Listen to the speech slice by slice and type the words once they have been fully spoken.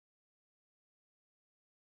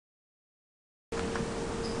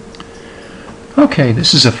Okay,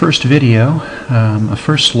 this is a first video, a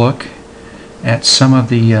first look at some of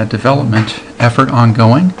the development effort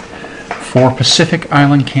ongoing for Pacific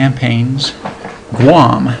Island campaigns,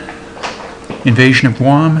 Guam, invasion of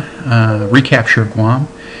Guam, recapture of Guam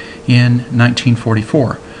in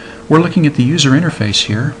 1944. We're looking at the user interface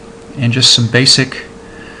here and just some basic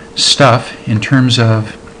stuff in terms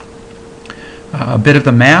of a bit of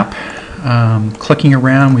the map. Clicking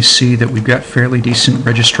around, we see that we've got fairly decent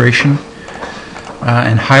registration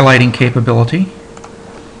and highlighting capability.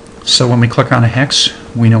 So when we click on a hex,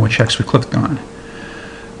 we know which hex we clicked on.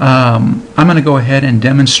 I'm going to go ahead and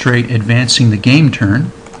demonstrate advancing the game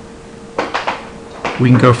turn. We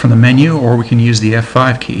can go from the menu, or we can use the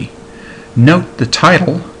F5 key. Note the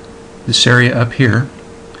title, this area up here.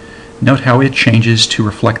 Note how it changes to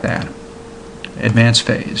reflect that. Advance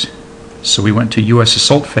phase. So we went to U.S.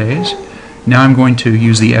 Assault phase. Now I'm going to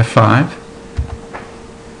use the F5.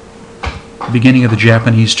 Beginning of the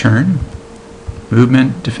Japanese turn.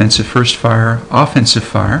 Movement, defensive first fire, offensive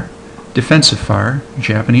fire, defensive fire,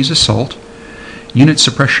 Japanese assault, unit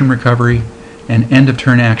suppression recovery, and end of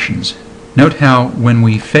turn actions. Note how when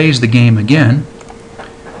we phase the game again,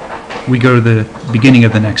 we go to the beginning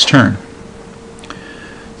of the next turn.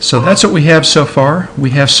 So that's what we have so far. We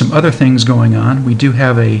have some other things going on. We do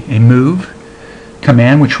have a move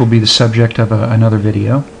command, which will be the subject of another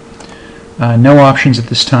video. No options at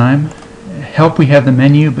this time. Help, we have the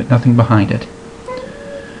menu, but nothing behind it.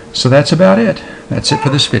 So that's about it. That's it for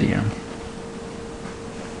this video.